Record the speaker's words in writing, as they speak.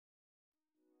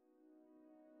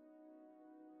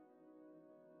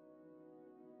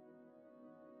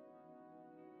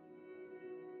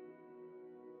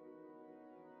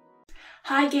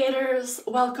Hi Gators,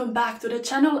 welcome back to the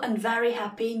channel and very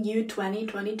happy new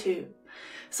 2022.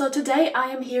 So today I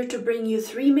am here to bring you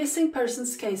 3 missing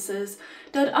persons cases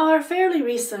that are fairly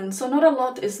recent, so not a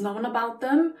lot is known about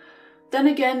them. Then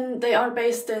again, they are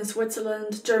based in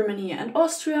Switzerland, Germany and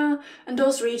Austria, and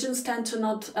those regions tend to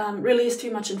not release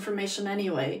too much information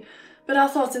anyway. But I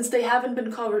thought since they haven't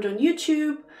been covered on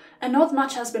YouTube and not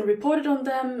much has been reported on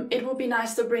them, it would be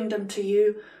nice to bring them to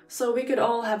you so we could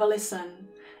all have a listen.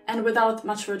 And without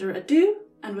much further ado,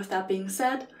 and with that being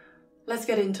said, let's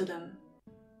get into them.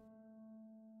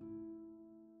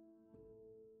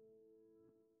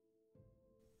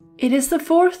 It is the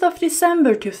 4th of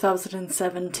December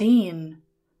 2017,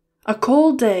 a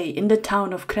cold day in the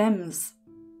town of Krems.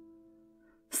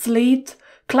 Sleet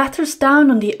clatters down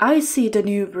on the icy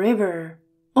Danube River.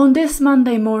 On this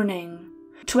Monday morning,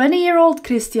 20-year-old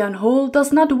Christian Hull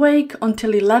does not wake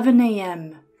until 11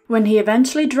 a.m. when he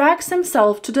eventually drags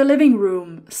himself to the living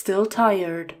room, still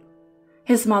tired.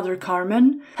 His mother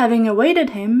Carmen, having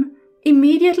awaited him,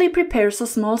 immediately prepares a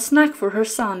small snack for her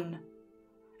son.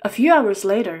 A few hours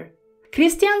later,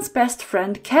 Christian's best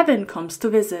friend Kevin comes to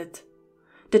visit.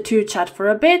 The two chat for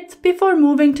a bit before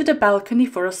moving to the balcony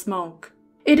for a smoke.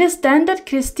 It is then that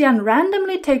Christian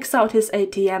randomly takes out his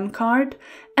ATM card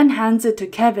and hands it to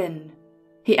Kevin.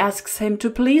 He asks him to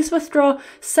please withdraw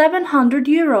 700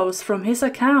 euros from his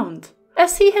account,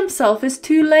 as he himself is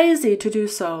too lazy to do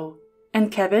so.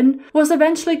 And Kevin was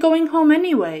eventually going home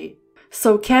anyway.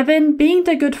 So Kevin, being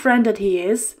the good friend that he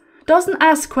is, doesn't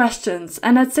ask questions,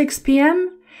 and at 6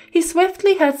 p.m, he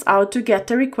swiftly heads out to get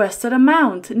the requested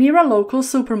amount near a local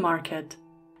supermarket.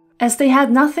 As they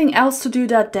had nothing else to do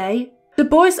that day, the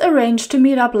boys arranged to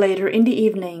meet up later in the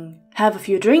evening, have a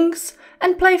few drinks,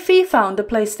 and play FIFA on the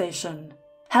PlayStation.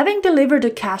 Having delivered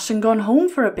the cash and gone home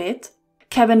for a bit,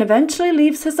 Kevin eventually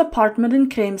leaves his apartment in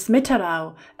Krems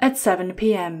Mitterau at 7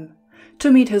 p.m.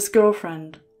 to meet his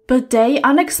girlfriend. But they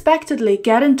unexpectedly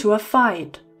get into a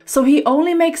fight, so he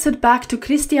only makes it back to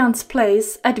Christian's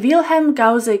place at Wilhelm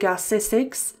Gausegasse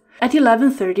 6 at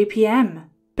 11:30 p.m.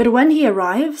 But when he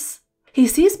arrives, he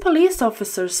sees police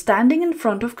officers standing in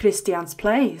front of Christian's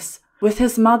place, with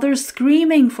his mother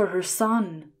screaming for her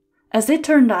son. As it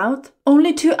turned out,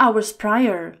 only 2 hours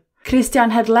prior,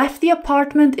 Christian had left the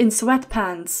apartment in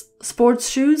sweatpants, sports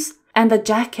shoes, and a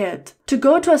jacket to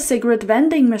go to a cigarette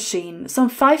vending machine some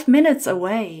 5 minutes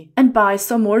away and buy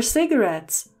some more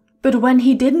cigarettes. But when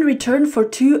he didn't return for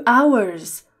 2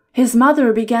 hours, his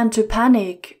mother began to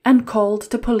panic and called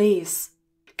the police.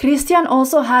 Christian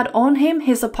also had on him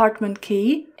his apartment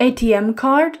key, ATM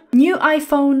card, new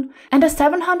iPhone, and the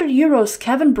 700 euros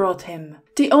Kevin brought him.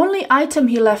 The only item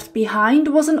he left behind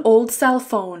was an old cell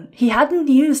phone he hadn't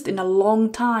used in a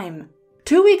long time.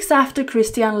 2 weeks after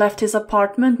Christian left his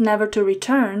apartment never to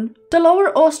return, the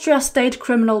Lower Austria State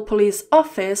Criminal Police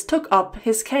Office took up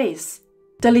his case.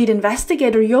 The lead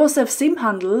investigator Josef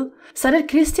Simhandl said that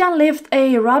Christian lived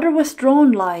a rather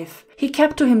withdrawn life he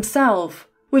kept to himself,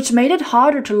 which made it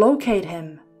harder to locate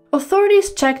him.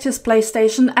 Authorities checked his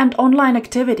PlayStation and online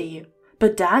activity,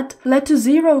 but that led to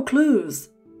 0 clues.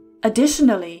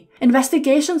 Additionally,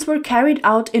 investigations were carried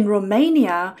out in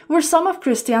Romania, where some of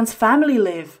Christian's family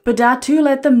live, but that too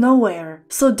led them nowhere,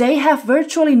 so they have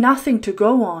virtually nothing to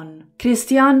go on.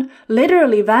 Christian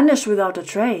literally vanished without a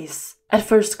trace. At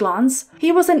first glance,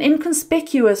 he was an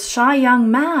inconspicuous, shy young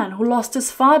man who lost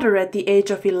his father at the age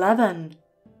of 11.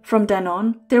 From then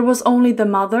on, there was only the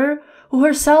mother, who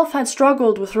herself had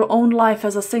struggled with her own life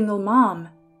as a single mom.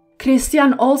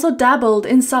 Christian also dabbled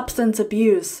in substance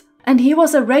abuse, and he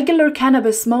was a regular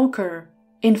cannabis smoker.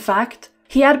 In fact,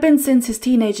 he had been since his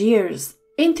teenage years.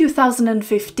 In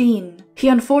 2015, he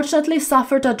unfortunately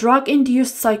suffered a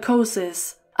drug-induced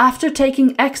psychosis after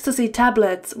taking ecstasy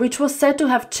tablets, which was said to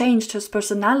have changed his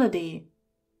personality.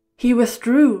 He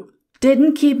withdrew,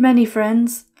 didn't keep many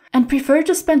friends, and preferred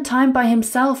to spend time by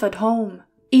himself at home,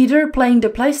 either playing the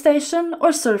PlayStation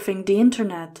or surfing the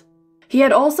internet. He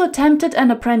had also attempted an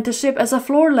apprenticeship as a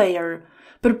floor layer,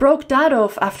 but broke that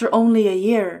off after only a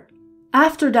year.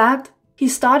 After that, he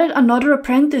started another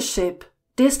apprenticeship,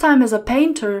 this time as a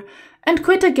painter, and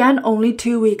quit again only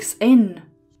 2 weeks in.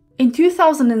 In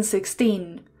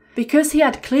 2016, because he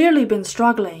had clearly been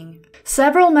struggling,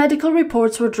 several medical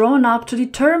reports were drawn up to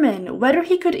determine whether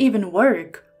he could even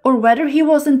work, or whether he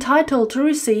was entitled to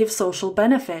receive social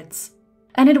benefits.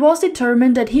 And it was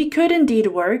determined that he could indeed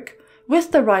work,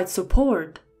 with the right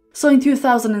support. So in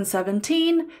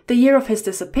 2017, the year of his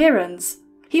disappearance,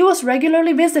 he was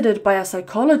regularly visited by a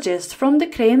psychologist from the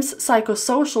Krems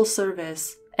Psychosocial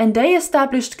Service, and they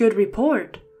established good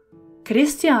rapport.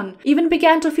 Christian even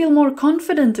began to feel more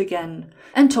confident again,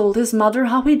 and told his mother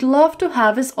how he'd love to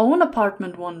have his own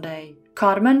apartment one day.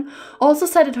 Carmen also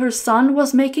said that her son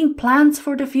was making plans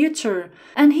for the future,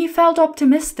 and he felt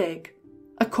optimistic.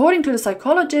 According to the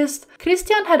psychologist,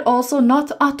 Christian had also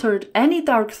not uttered any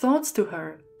dark thoughts to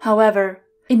her. However,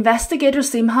 investigator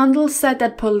Simhandel said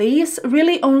that police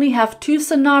really only have two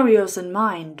scenarios in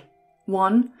mind.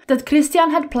 One, that Christian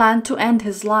had planned to end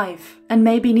his life and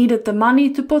maybe needed the money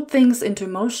to put things into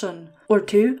motion. Or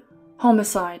two,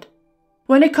 homicide.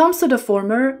 When it comes to the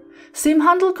former,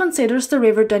 Simhandel considers the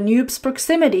river Danube's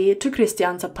proximity to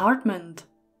Christian's apartment.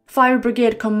 Fire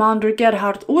Brigade Commander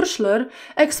Gerhard Urschler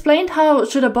explained how,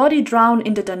 should a body drown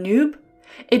in the Danube,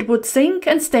 it would sink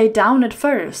and stay down at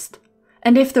first,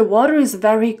 and if the water is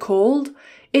very cold,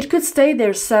 it could stay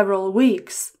there several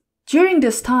weeks. During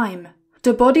this time,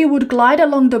 the body would glide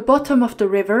along the bottom of the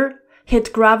river,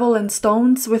 hit gravel and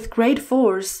stones with great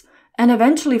force, and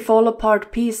eventually fall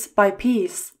apart piece by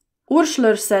piece.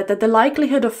 Urschler said that the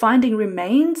likelihood of finding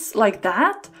remains like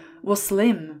that was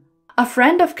slim. A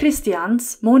friend of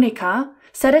Christian's, Monika,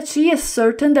 said that she is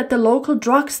certain that the local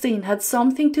drug scene had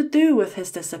something to do with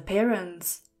his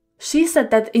disappearance. She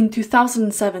said that in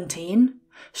 2017,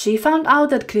 she found out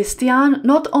that Christian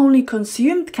not only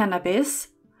consumed cannabis,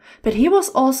 but he was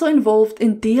also involved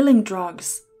in dealing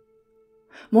drugs.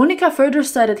 Monika further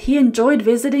said that he enjoyed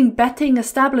visiting betting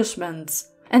establishments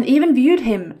and even viewed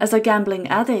him as a gambling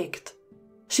addict.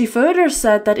 She further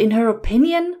said that in her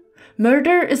opinion,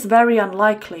 murder is very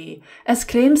unlikely, as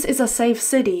Krems is a safe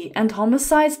city and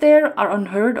homicides there are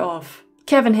unheard of.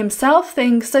 Kevin himself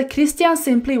thinks that Christian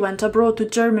simply went abroad to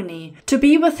Germany to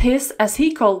be with his, as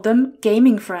he called them,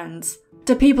 gaming friends,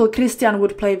 the people Christian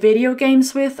would play video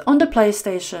games with on the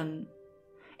PlayStation.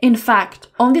 In fact,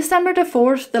 on December the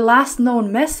 4th, the last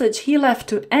known message he left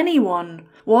to anyone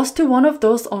was to one of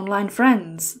those online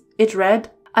friends. It read,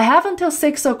 "I have until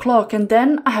 6 o'clock and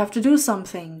then I have to do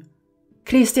something."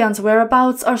 Christian's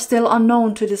whereabouts are still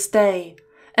unknown to this day,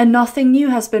 and nothing new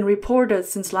has been reported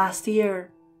since last year.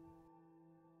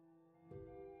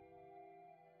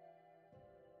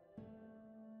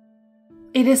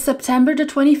 It is September the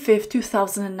 25th,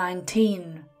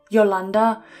 2019.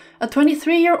 Yolanda, a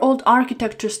 23-year-old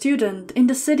architecture student in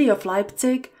the city of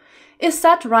Leipzig, is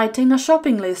sat writing a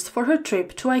shopping list for her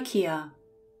trip to IKEA.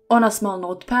 On a small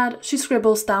notepad, she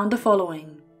scribbles down the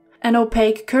following: an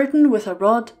opaque curtain with a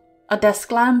rod, a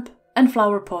desk lamp, and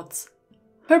flower pots.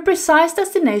 Her precise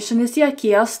destination is the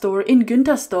IKEA store in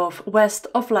Güntersdorf, west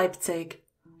of Leipzig.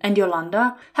 And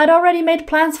Yolanda had already made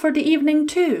plans for the evening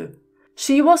too.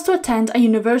 She was to attend a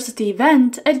university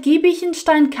event at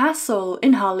Giebichenstein Castle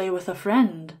in Halle with a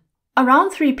friend.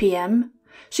 Around 3 p.m.,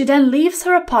 she then leaves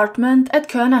her apartment at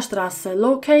Körnerstrasse,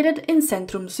 located in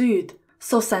Zentrum Süd,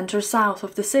 so center-south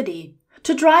of the city,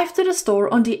 to drive to the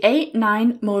store on the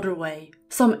A9 motorway,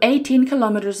 some 18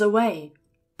 kilometers away.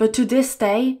 But to this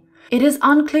day, it is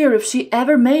unclear if she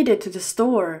ever made it to the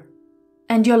store.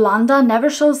 And Yolanda never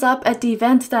shows up at the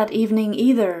event that evening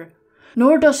either,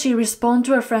 nor does she respond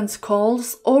to her friend's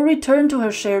calls or return to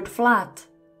her shared flat.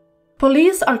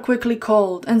 Police are quickly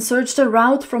called and search the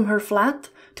route from her flat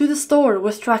to the store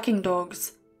with tracking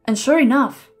dogs, and sure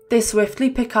enough, they swiftly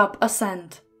pick up a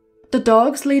scent. The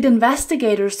dogs lead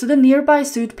investigators to the nearby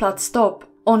Südplatz stop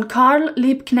on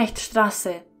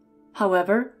Karl-Liebknecht-Straße.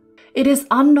 However, it is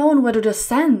unknown whether the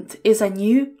scent is a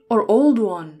new or old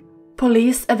one.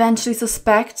 Police eventually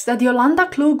suspect that Yolanda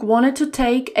Klug wanted to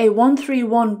take a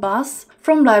 131 bus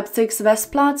from Leipzig's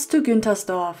Westplatz to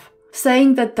Güntersdorf,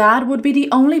 saying that that would be the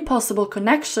only possible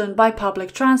connection by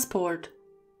public transport.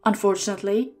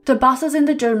 Unfortunately, the buses in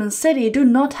the German city do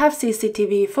not have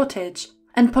CCTV footage,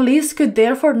 and police could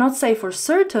therefore not say for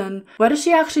certain whether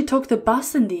she actually took the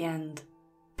bus in the end.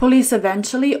 Police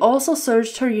eventually also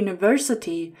searched her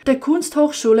university, the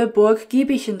Kunsthochschule Burg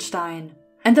Giebichenstein,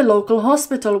 and the local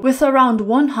hospital with around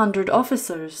 100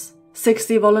 officers.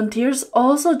 60 volunteers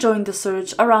also joined the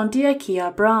search around the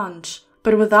IKEA branch,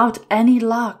 but without any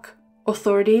luck.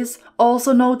 Authorities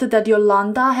also noted that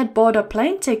Yolanda had bought a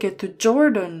plane ticket to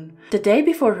Jordan the day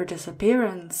before her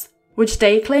disappearance, which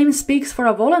they claim speaks for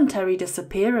a voluntary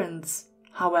disappearance.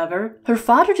 However, her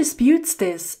father disputes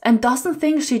this and doesn't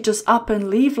think she'd just up and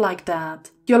leave like that.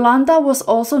 Yolanda was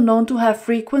also known to have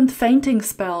frequent fainting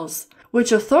spells,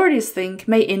 which authorities think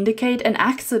may indicate an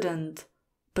accident.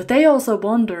 But they also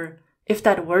wonder, if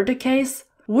that were the case,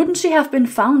 wouldn't she have been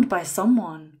found by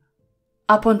someone?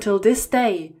 Up until this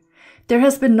day, there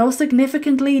has been no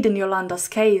significant lead in Yolanda's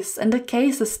case, and the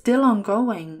case is still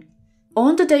ongoing.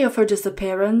 On the day of her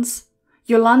disappearance,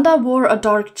 Yolanda wore a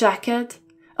dark jacket,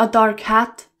 a dark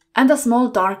hat, and a small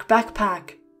dark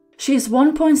backpack. She is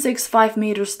 1.65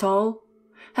 meters tall,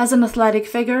 has an athletic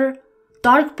figure,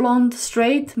 dark blonde,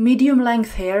 straight,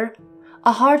 medium-length hair,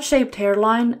 a heart-shaped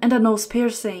hairline and a nose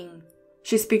piercing.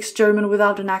 She speaks German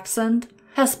without an accent,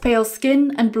 has pale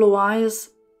skin and blue eyes.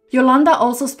 Yolanda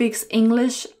also speaks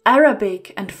English,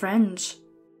 Arabic and French.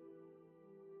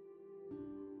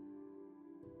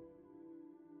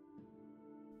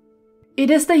 It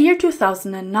is the year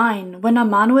 2009 when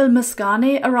Emanuel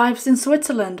Mescane arrives in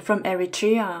Switzerland from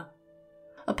Eritrea.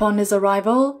 Upon his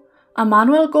arrival,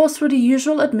 Emanuel goes through the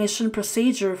usual admission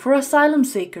procedure for asylum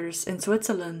seekers in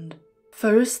Switzerland.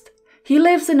 First, he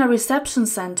lives in a reception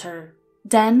center,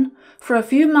 then for a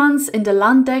few months in the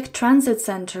Landeck Transit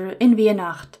Center in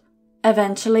Weihnacht.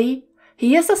 Eventually,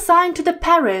 he is assigned to the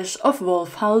parish of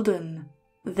Wolfhalden.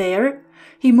 There,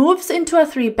 he moves into a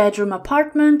 3-bedroom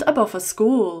apartment above a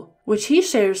school, which he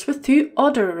shares with 2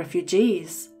 other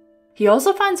refugees. He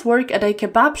also finds work at a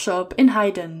kebab shop in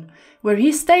Heiden, where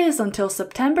he stays until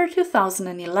September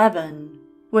 2011,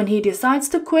 when he decides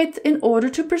to quit in order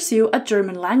to pursue a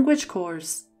German language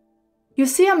course. You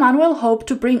see, Emanuel hoped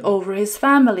to bring over his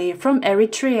family from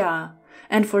Eritrea,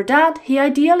 and for that he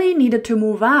ideally needed to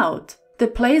move out. The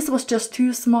place was just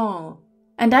too small,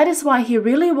 and that is why he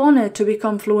really wanted to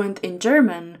become fluent in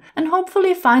German and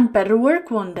hopefully find better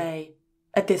work one day.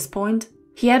 At this point,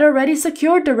 he had already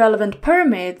secured the relevant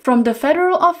permit from the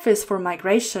Federal Office for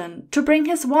Migration to bring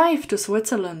his wife to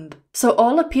Switzerland, so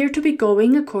all appeared to be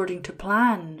going according to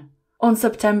plan. On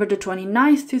September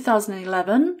 29,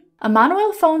 2011,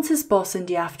 Emanuel phones his boss in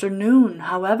the afternoon.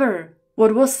 However,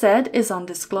 what was said is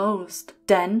undisclosed.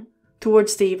 Then,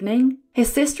 towards the evening,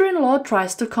 his sister-in-law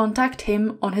tries to contact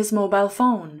him on his mobile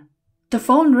phone. The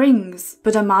phone rings,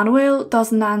 but Emanuel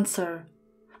doesn't answer.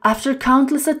 After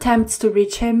countless attempts to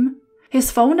reach him,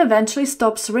 his phone eventually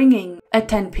stops ringing at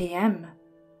 10 p.m.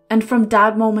 And from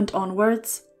that moment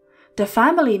onwards, the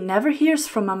family never hears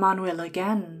from Emanuel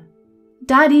again.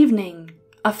 That evening,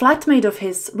 a flatmate of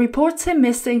his reports him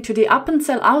missing to the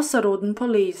Appenzell Ausserrhoden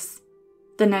police.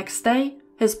 The next day,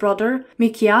 his brother,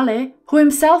 Michiale, who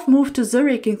himself moved to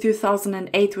Zurich in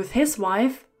 2008 with his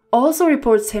wife, also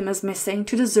reports him as missing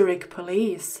to the Zurich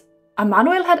police.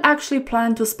 Emanuel had actually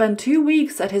planned to spend 2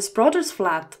 weeks at his brother's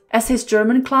flat, as his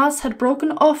German class had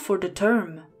broken off for the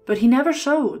term, but he never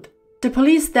showed. The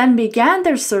police then began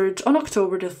their search on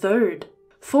October 3rd,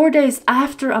 4 days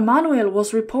after Emanuel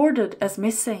was reported as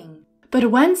missing. But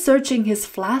when searching his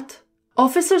flat,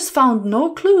 officers found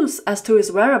no clues as to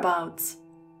his whereabouts.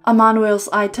 Emanuel's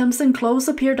items and clothes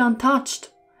appeared untouched,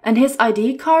 and his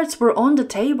ID cards were on the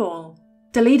table.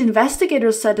 The lead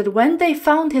investigators said that when they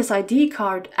found his ID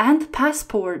card and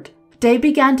passport, they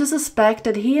began to suspect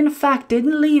that he in fact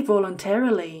didn't leave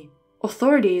voluntarily.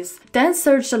 Authorities then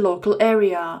searched the local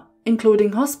area,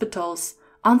 including hospitals,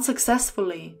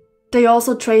 unsuccessfully. They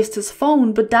also traced his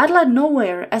phone, but that led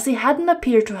nowhere as he hadn't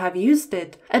appeared to have used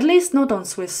it, at least not on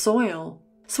Swiss soil.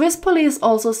 Swiss police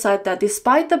also said that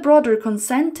despite the brother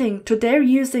consenting to their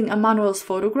using Emanuel's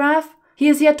photograph, he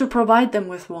is yet to provide them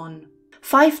with one.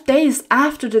 5 days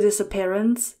after the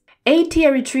disappearance, 80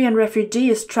 Eritrean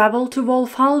refugees traveled to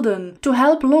Wolfhalden to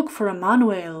help look for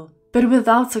Emanuel, but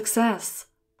without success.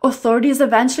 Authorities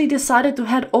eventually decided to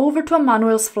head over to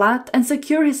Emanuel's flat and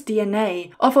secure his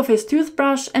DNA off of his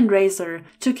toothbrush and razor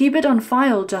to keep it on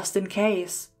file just in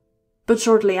case. But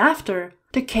shortly after,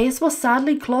 the case was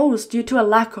sadly closed due to a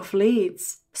lack of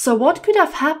leads. So what could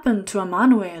have happened to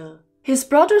Emanuel? His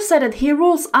brother said that he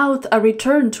rules out a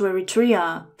return to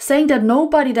Eritrea, saying that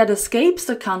nobody that escapes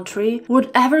the country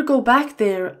would ever go back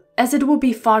there as it would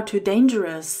be far too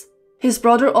dangerous. His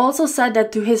brother also said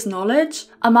that to his knowledge,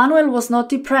 Emanuel was not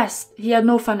depressed, he had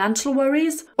no financial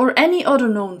worries or any other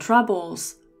known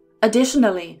troubles.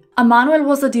 Additionally, Emanuel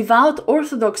was a devout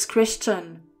Orthodox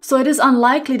Christian, so it is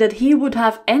unlikely that he would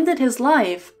have ended his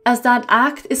life, as that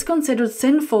act is considered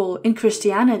sinful in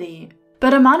Christianity.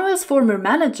 But Emanuel's former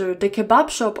manager, the kebab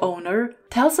shop owner,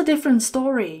 tells a different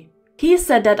story. He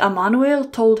said that Emanuel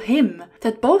told him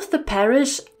that both the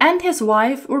parish and his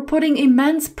wife were putting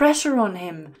immense pressure on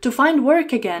him to find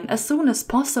work again as soon as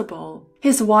possible.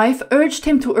 His wife urged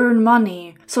him to earn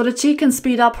money so that she can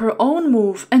speed up her own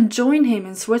move and join him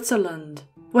in Switzerland.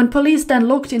 When police then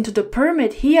looked into the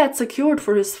permit he had secured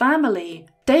for his family,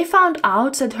 they found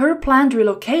out that her planned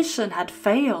relocation had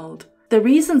failed. The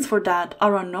reasons for that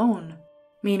are unknown.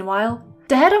 Meanwhile,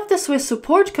 the head of the Swiss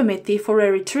Support Committee for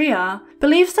Eritrea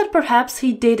believes that perhaps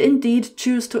he did indeed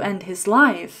choose to end his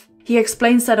life. He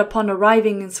explains that upon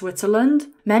arriving in Switzerland,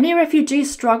 many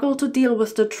refugees struggle to deal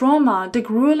with the trauma the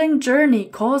grueling journey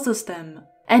causes them.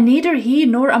 And neither he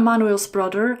nor Emanuel's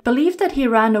brother believe that he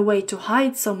ran away to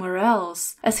hide somewhere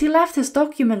else, as he left his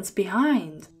documents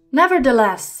behind.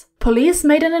 Nevertheless, police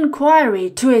made an inquiry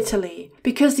to Italy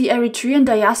because the Eritrean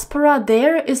diaspora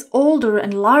there is older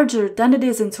and larger than it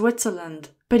is in Switzerland.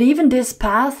 But even this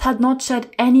path had not shed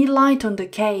any light on the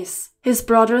case. His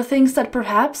brother thinks that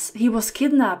perhaps he was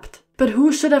kidnapped. But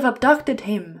who should have abducted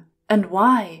him? And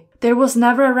why? There was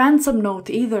never a ransom note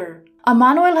either.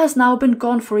 Emmanuel has now been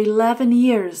gone for 11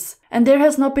 years, and there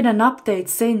has not been an update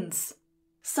since.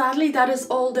 Sadly, that is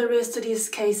all there is to these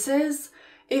cases.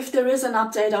 If there is an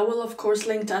update, I will of course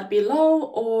link that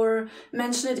below or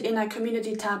mention it in a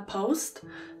community tab post.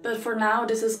 But for now,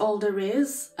 this is all there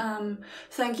is.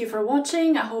 Thank you for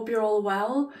watching, I hope you're all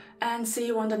well, and see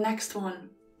you on the next one.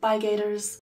 Bye, Gators.